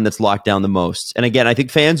be the one that's locked down the most. And again, I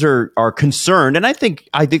think fans are concerned, and I think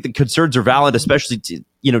the concerns are valid, especially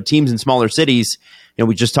teams in smaller cities.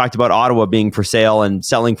 We just talked about Ottawa being for sale and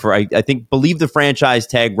selling for believe the franchise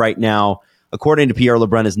tag right now, according to Pierre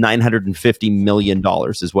LeBrun, is $950 million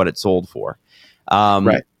is what it sold for.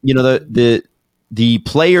 Right. The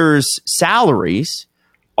players' salaries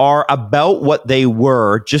are about what they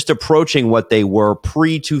were, just approaching what they were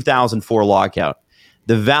pre-2004 lockout.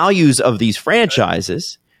 The values of these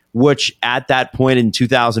franchises, which at that point in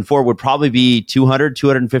 2004 would probably be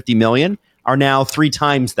 250 million, are now 3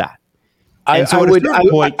 times that. I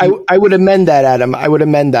would amend that, Adam. I would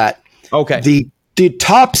amend that. Okay. The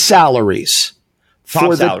top salaries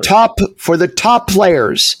for the top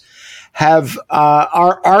players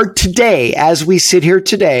are today, as we sit here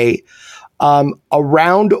today,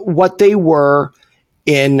 around what they were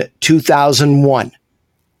in 2001.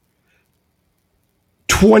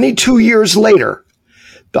 22 years later,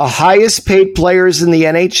 the highest paid players in the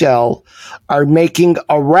NHL are making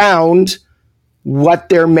around what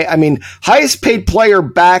they're highest paid player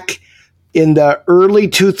back in the early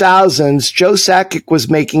 2000s, Joe Sakic was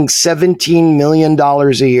making $17 million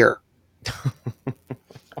a year.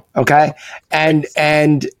 Okay. And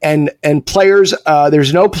players,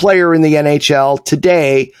 there's no player in the NHL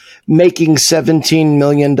today making $17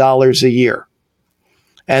 million a year.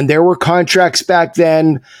 And there were contracts back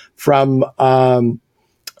then from Joe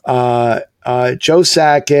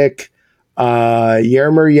Sakic,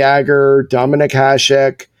 Jaromir Jagr, Dominik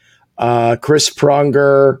Hasek, Chris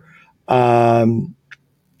Pronger,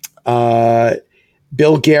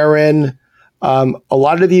 Bill Guerin. A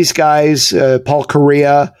lot of these guys, Paul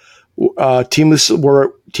Correa, Teemu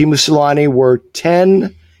Selanne were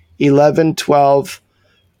 10, 11, 12,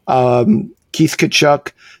 Keith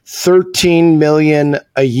Tkachuk, 13 million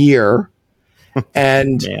a year.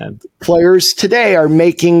 And players today are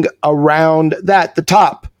making around that, the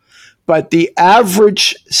top. But the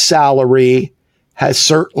average salary has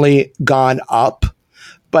certainly gone up.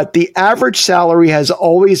 But the average salary has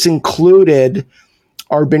always included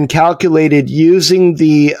or been calculated using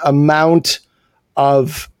the amount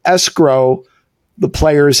of escrow the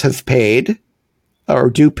players have paid or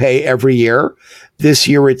do pay every year. This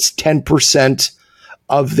year, it's 10%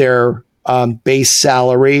 of their base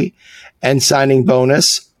salary and signing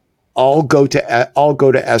bonus. All go to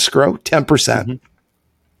escrow, 10%.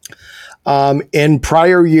 Mm-hmm. In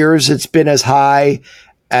prior years, it's been as high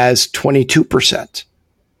as 22%.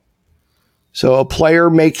 So a player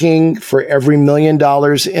making for every $1 million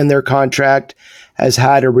in their contract has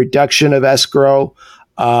had a reduction of escrow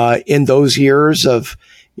in those years of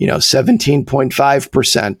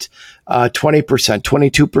 17.5%,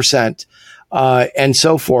 20%, 22%, and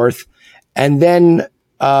so forth, and then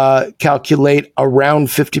calculate around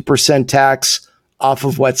 50% tax off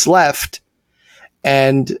of what's left.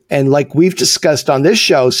 And like we've discussed on this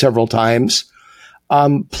show several times,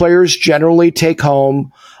 players generally take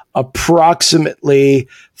home approximately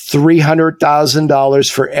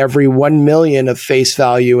 $300,000 for every $1 million of face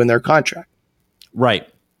value in their contract. Right.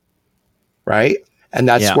 And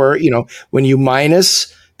that's where, when you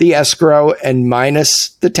minus the escrow and minus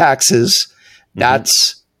the taxes,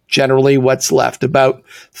 that's generally what's left. About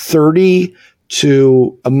 30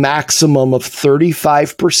 to a maximum of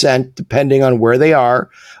 35%, depending on where they are,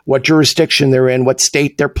 what jurisdiction they're in, what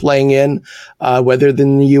state they're playing in, whether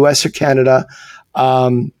in the US or Canada.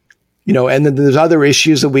 And then there's other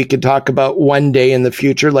issues that we could talk about one day in the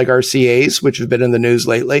future, like RCAs, which have been in the news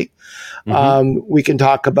lately. We can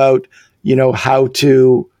talk about, how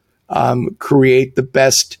to create the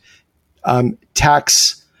best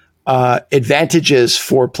tax advantages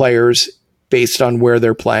for players based on where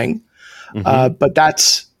they're playing. But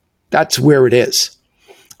that's where it is.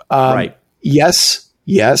 Right. Yes.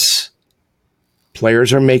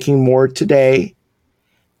 Players are making more today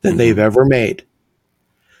than they've ever made.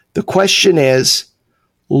 The question is,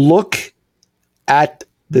 look at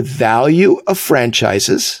the value of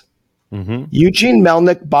franchises. Eugene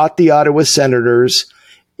Melnyk bought the Ottawa Senators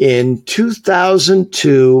in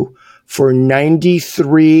 2002 for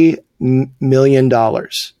 $93 million.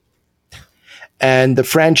 And the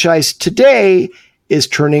franchise today is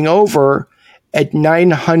turning over at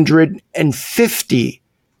 $950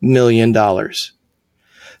 million.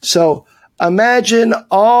 So imagine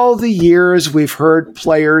all the years we've heard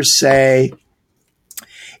players say,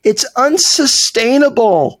 it's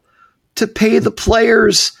unsustainable to pay the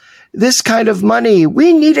players this kind of money.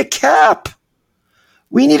 We need a cap.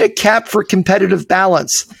 We need a cap for competitive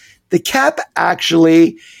balance. The cap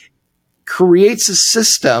actually creates a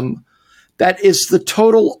system that is the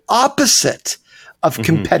total opposite of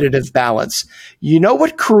competitive balance. You know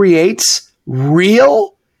what creates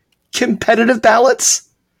real competitive balance?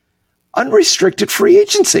 Unrestricted free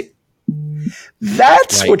agency.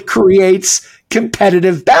 That's what creates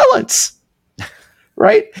competitive balance,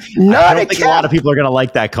 right? I don't think a lot of people are going to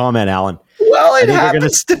like that comment, Alan. Well, it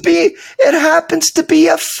happens to be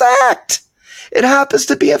a fact. It happens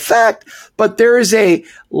to be a fact. But there is a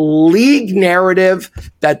league narrative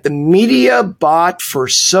that the media bought for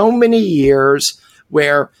so many years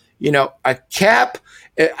where, a cap,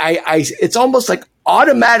 it's almost like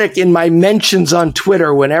automatic in my mentions on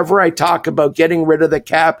Twitter whenever I talk about getting rid of the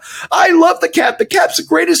cap. I love the cap. The cap's the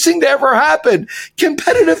greatest thing to ever happen.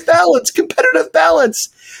 Competitive balance.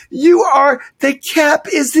 The cap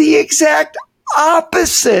is the exact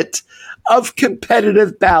opposite of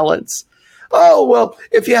competitive balance. Oh, well,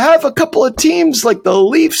 if you have a couple of teams like the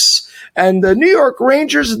Leafs and the New York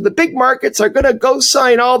Rangers and the big markets are going to go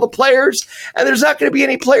sign all the players and there's not going to be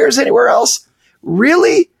any players anywhere else.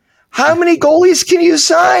 Really? How many goalies can you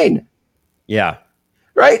sign? Yeah.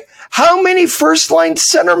 Right? How many first-line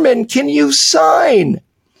centermen can you sign?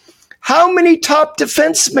 How many top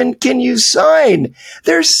defensemen can you sign?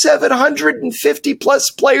 There's 750 plus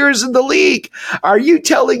players in the league. Are you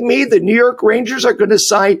telling me the New York Rangers are going to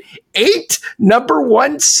sign 8 number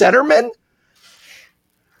 1 centermen?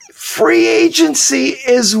 Free agency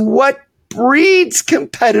is what breeds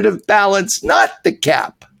competitive balance, not the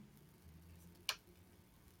cap.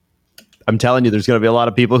 I'm telling you, there's going to be a lot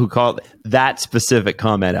of people who call that specific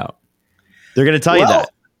comment out. They're going to tell you that.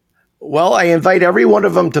 Well, I invite every one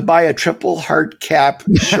of them to buy a triple hard cap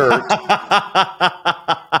shirt.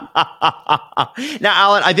 Now,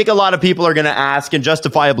 Alan, I think a lot of people are going to ask, and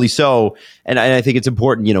justifiably so, and I think it's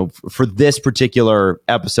important, for this particular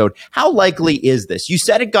episode, how likely is this? You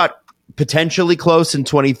said it got potentially close in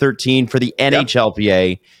 2013 for the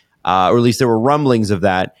NHLPA, or at least there were rumblings of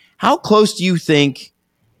that. How close do you think?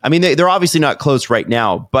 I mean, they're obviously not close right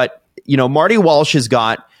now, but Marty Walsh has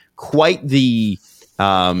got quite the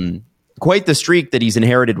streak that he's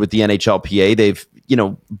inherited with the NHLPA. They've,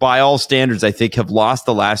 by all standards, I think, have lost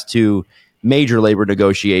the last 2 major labor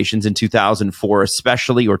negotiations in 2004,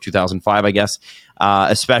 especially, or 2005, I guess,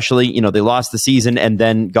 especially. They lost the season and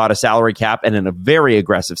then got a salary cap and a very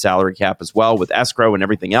aggressive salary cap as well with escrow and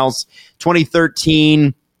everything else.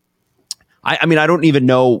 2013. I mean, I don't even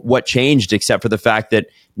know what changed except for the fact that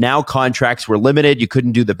now contracts were limited. You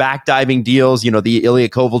couldn't do the backdiving deals, the Ilya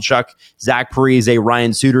Kovalchuk, Zach Parise,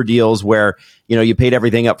 Ryan Suter deals where, you paid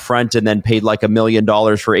everything up front and then paid like $1 million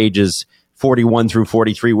for ages 41 through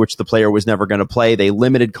 43, which the player was never going to play. They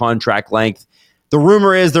limited contract length. The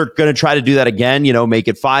rumor is they're going to try to do that again, make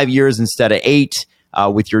it 5 years instead of 8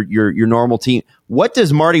 with your normal team. What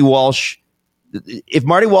does Marty Walsh, if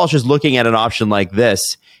Marty Walsh is looking at an option like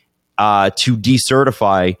this, to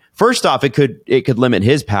decertify, first off, it could limit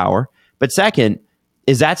his power. But second,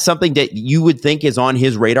 is that something that you would think is on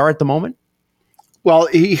his radar at the moment? Well,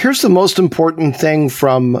 here's the most important thing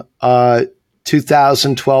from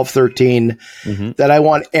 2012-13 that I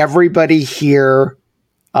want everybody here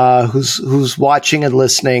who's watching and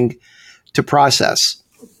listening to process.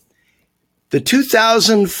 The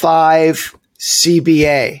 2005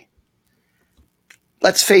 CBA,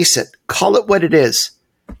 let's face it, call it what it is.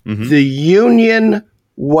 The union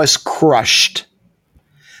was crushed.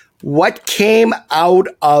 What came out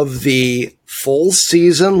of the full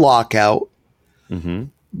season lockout,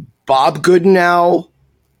 Bob Goodenow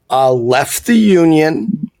left the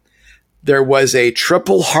union. There was a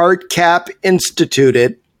triple hard cap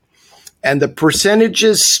instituted, and the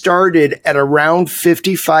percentages started at around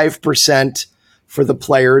 55% for the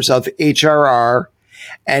players of HRR.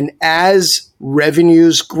 And as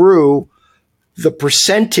revenues grew, the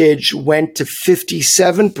percentage went to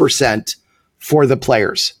 57% for the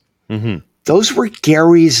players. Those were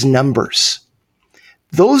Gary's numbers.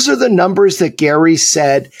 Those are the numbers that Gary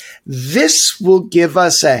said, this will give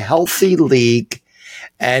us a healthy league,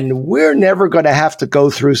 and we're never going to have to go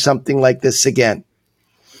through something like this again.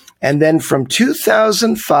 And then from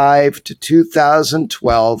 2005 to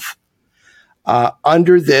 2012,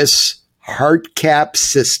 under this hard cap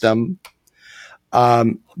system,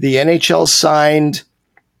 the NHL signed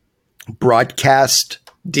broadcast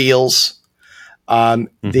deals. The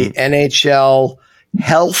NHL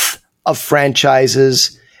health of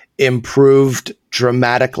franchises improved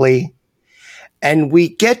dramatically. And we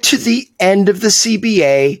get to the end of the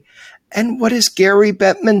CBA, and what does Gary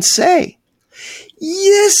Bettman say?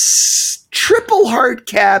 Yes, triple hard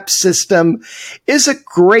cap system is a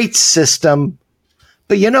great system,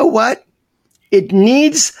 but you know what? It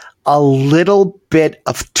needs a little bit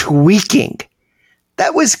of tweaking.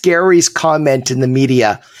 That was Gary's comment in the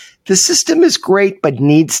media. The system is great, but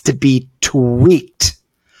needs to be tweaked.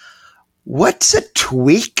 What's a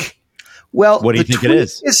tweak? Well, what do you think it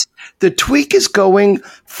is? The tweak is going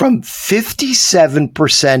from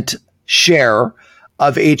 57% share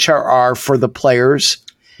of HRR for the players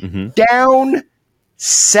down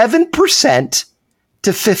 7%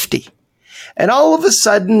 to 50%. And all of a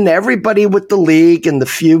sudden, everybody with the league and the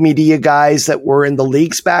few media guys that were in the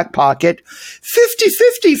league's back pocket,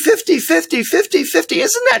 50-50, 50-50, 50-50.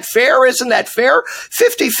 Isn't that fair? Isn't that fair?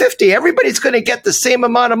 50-50. Everybody's going to get the same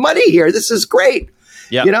amount of money here. This is great.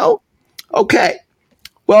 Yep. You know? Okay.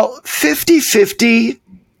 Well, 50-50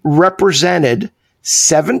 represented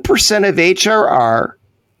 7% of HRR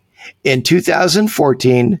in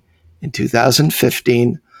 2014 and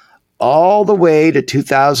 2015, all the way to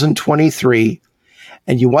 2023.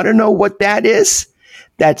 And you want to know what that is?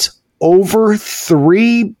 That's over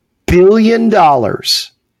 $3 billion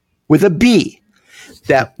with a B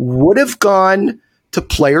that would have gone to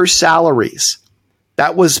player salaries.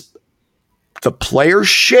 That was the player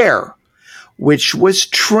share, which was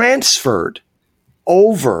transferred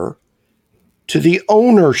over to the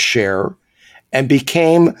owner's share and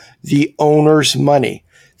became the owner's money.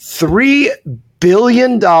 $3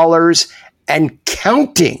 billion and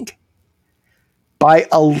counting by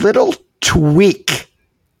a little tweak.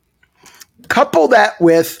 Couple that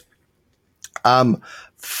with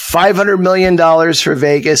 $500 million for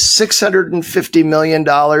Vegas, $650 million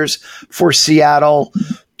for Seattle,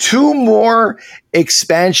 2 more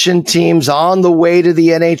expansion teams on the way to the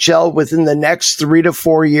NHL within the next 3 to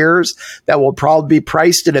 4 years that will probably be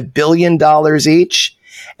priced at $1 billion each,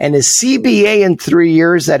 and a CBA in 3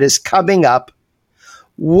 years that is coming up.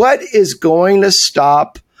 What is going to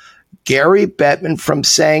stop Gary Bettman from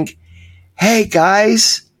saying, hey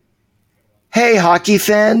guys, hey hockey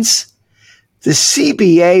fans, the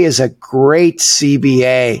CBA is a great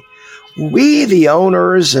CBA. We, the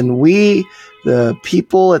owners, and we, the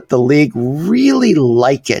people at the league, really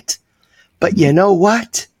like it. But you know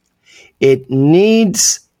what? It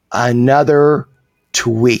needs another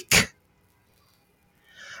tweak.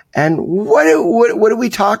 And what are we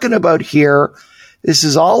talking about here? This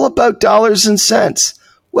is all about dollars and cents.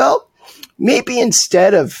 Well, maybe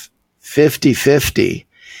instead of 50-50,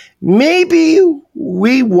 maybe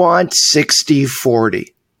we want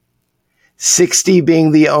 60-40. 60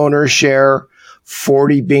 being the owner's share,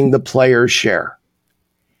 40 being the player's share.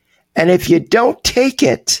 And if you don't take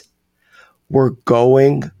it, we're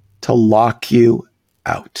going to lock you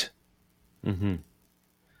out. Mm-hmm.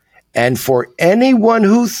 And for anyone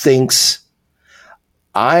who thinks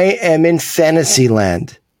I am in fantasy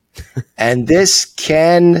land and this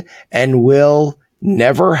can and will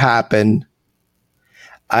never happen,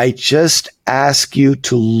 I just ask you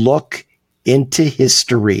to look into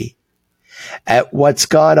history at what's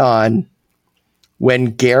gone on when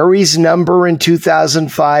Gary's number in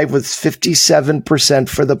 2005 was 57%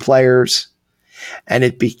 for the players and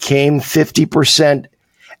it became 50%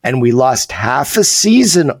 and we lost half a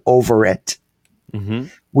season over it. Mm-hmm.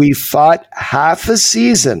 We fought half a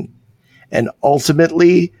season and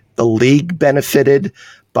ultimately the league benefited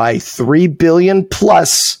by $3 billion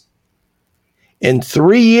plus. In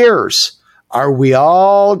 3 years, are we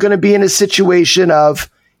all going to be in a situation of,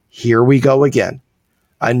 here we go again,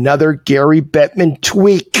 another Gary Bettman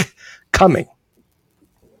tweak coming?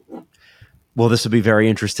 Well, this will be very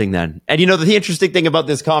interesting then. And you know, the interesting thing about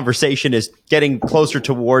this conversation is getting closer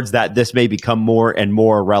towards that this may become more and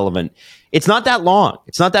more relevant. It's not that long.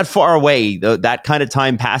 It's not that far away. That kind of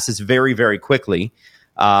time passes very, very quickly.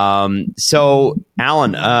 So,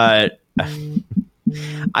 Alan, I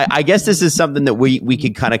guess this is something that we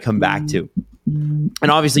could kind of come back to.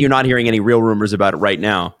 And obviously, you're not hearing any real rumors about it right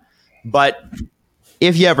now. But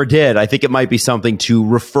if you ever did, I think it might be something to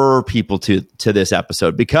refer people to this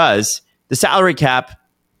episode, because the salary cap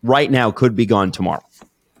right now could be gone tomorrow,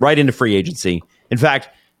 right into free agency. In fact,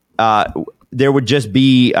 there would just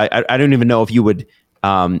be, I don't even know if you would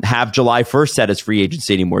have July 1st set as free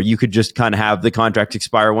agency anymore. You could just kind of have the contract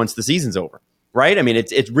expire once the season's over, right? I mean,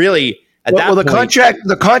 it's really at that point.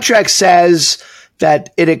 The contract says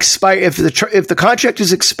that it expire if the contract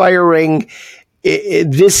is expiring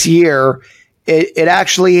this year, it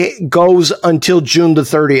actually goes until June the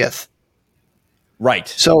 30th. Right.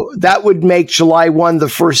 So that would make July 1 the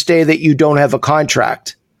first day that you don't have a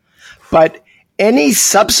contract. But any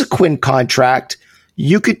subsequent contract,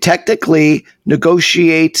 you could technically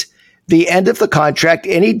negotiate the end of the contract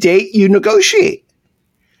any date you negotiate.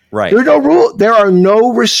 Right. There are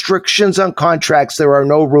no restrictions on contracts. There are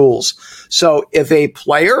no rules. So if a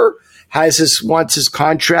player wants his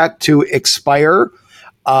contract to expire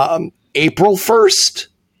April 1st,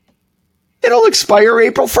 it'll expire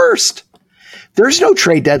April 1st. There's no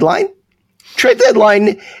trade deadline. Trade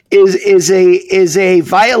deadline is a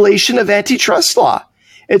violation of antitrust law.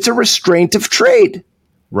 It's a restraint of trade.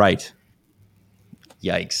 Right.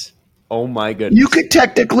 Yikes. Oh my goodness. You could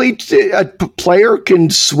technically, a player can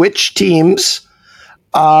switch teams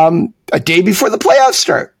a day before the playoffs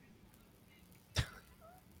start.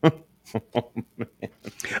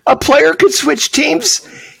 A player could switch teams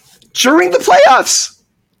during the playoffs.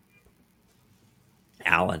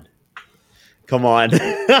 Alan, come on.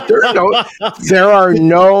 There are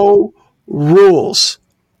no rules.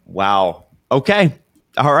 Wow. Okay.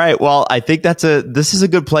 All right. Well, I think this is a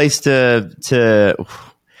good place to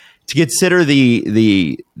consider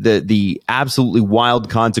the absolutely wild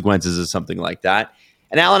consequences of something like that.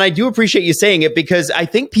 And Alan, I do appreciate you saying it, because I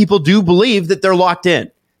think people do believe that they're locked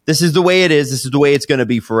in. This is the way it is. This is the way it's going to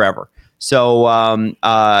be forever. So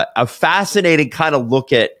a fascinating kind of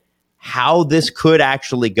look at how this could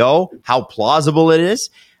actually go, how plausible it is.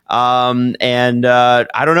 And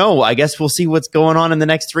I don't know. I guess we'll see what's going on in the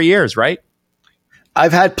next 3 years, right?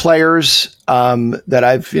 I've had players that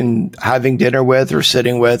I've been having dinner with or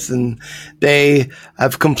sitting with, and they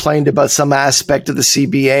have complained about some aspect of the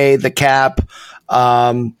CBA, the cap,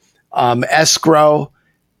 escrow.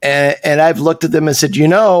 And I've looked at them and said,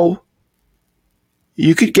 you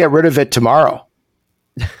could get rid of it tomorrow.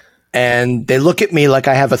 And they look at me like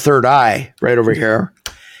I have a third eye right over here.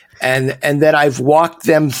 And then I've walked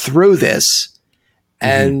them through this,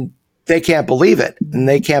 and they can't believe it. And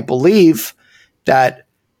they can't believe that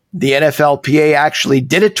the NFLPA actually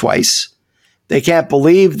did it twice. They can't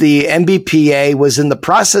believe the NBPA was in the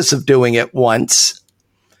process of doing it once.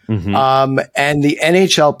 And the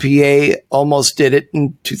NHLPA almost did it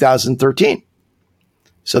in 2013.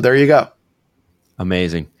 So there you go.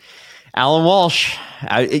 Amazing. Alan Walsh,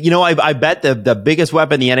 I bet the biggest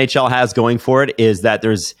weapon the NHL has going for it is that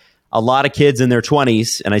there's a lot of kids in their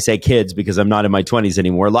 20s, and I say kids because I'm not in my 20s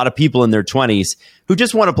anymore, a lot of people in their 20s who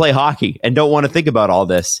just want to play hockey and don't want to think about all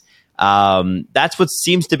this. That's what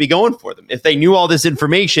seems to be going for them. If they knew all this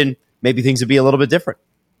information, maybe things would be a little bit different.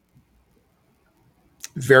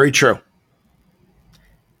 Very true.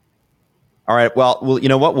 All right. Well, you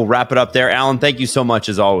know what? We'll wrap it up there. Alan, thank you so much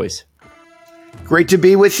as always. Great to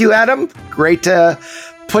be with you, Adam. Great to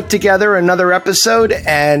put together another episode,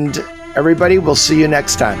 and everybody, we'll see you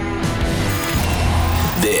next time.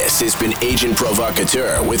 This has been Agent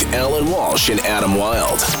Provocateur with Alan Walsh and Adam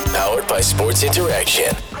Wilde. Powered by Sports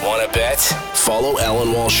Interaction. Want to bet? Follow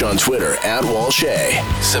Alan Walsh on Twitter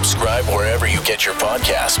 @WalshA. Subscribe wherever you get your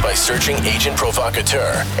podcasts by searching Agent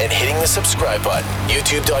Provocateur and hitting the subscribe button.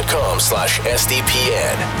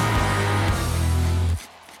 YouTube.com/SDPN.